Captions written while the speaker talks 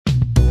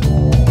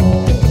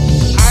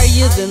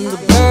than the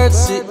birds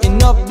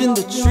sitting up in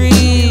the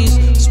trees,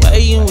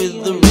 swaying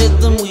with the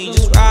rhythm, we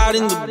just ride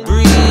in the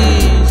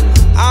breeze.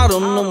 I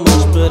don't know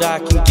much, but I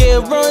can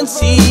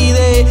guarantee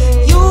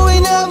that you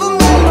ain't never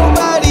met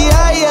nobody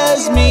high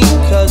as me.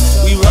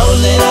 Cause we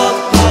roll it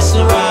up, pass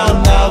it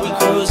around, now we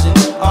cruising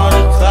on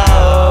a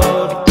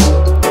cloud.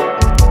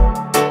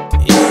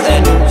 It's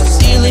that new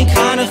ceiling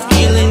kind of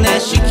feeling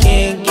that you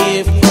can't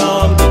get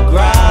from the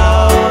ground.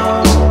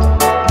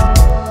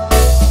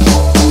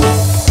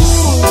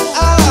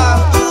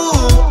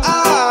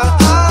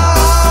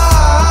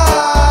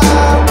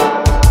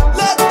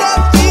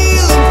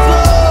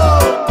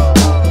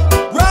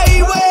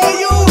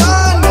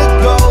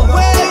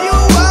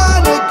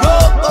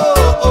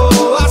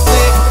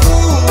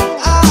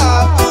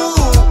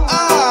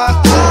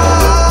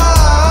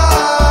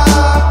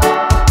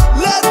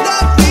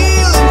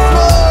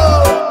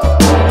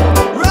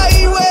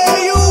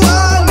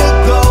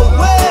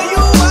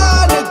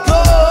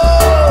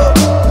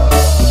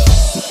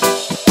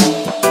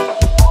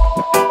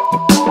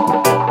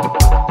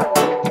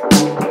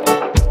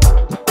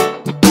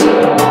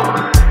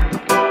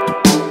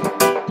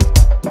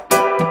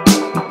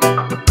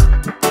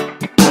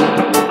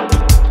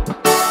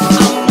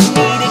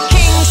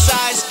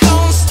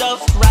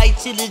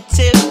 To the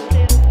tip,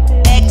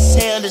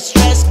 exhale the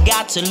stress,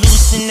 got to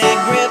loosen that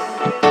grip.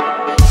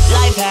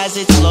 Life has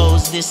its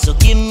lows, this'll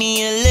give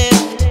me a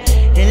lift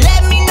and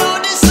let me know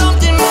there's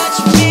something much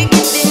bigger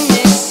than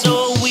this.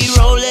 So we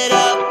roll it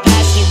up,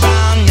 pass it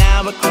around,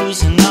 now we're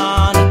cruising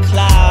on a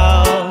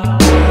cloud.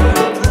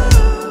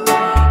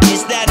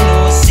 It's that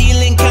no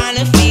ceiling kind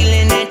of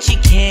feeling that you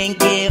can't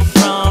get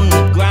from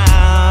the ground.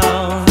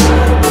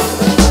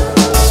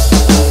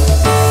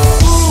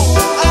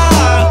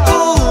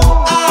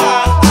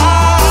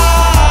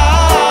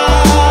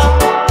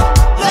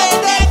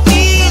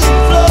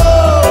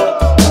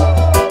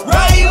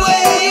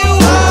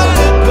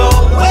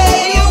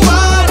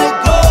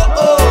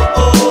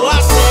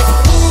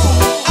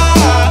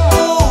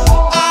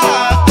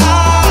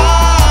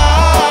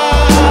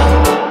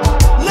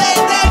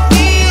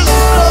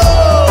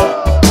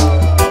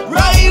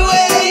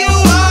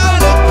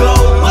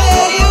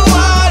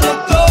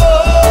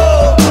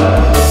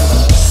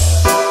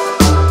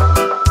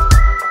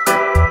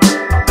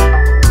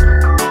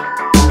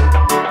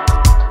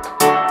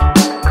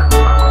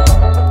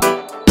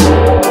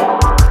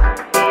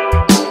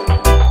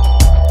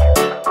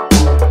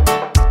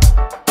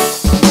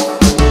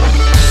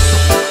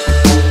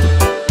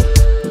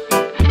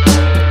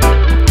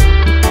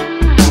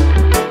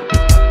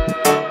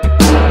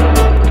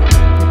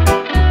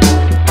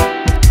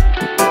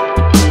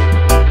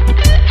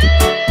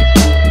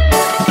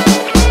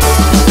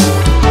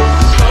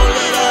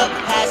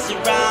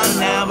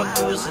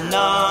 Cruising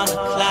on a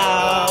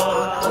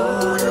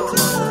cloud.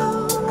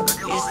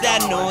 It's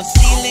that no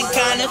ceiling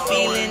kind of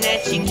feeling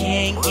that you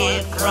can't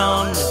get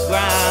from the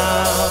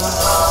ground.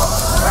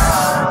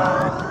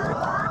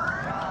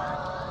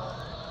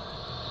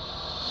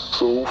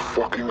 So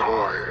fucking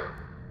high.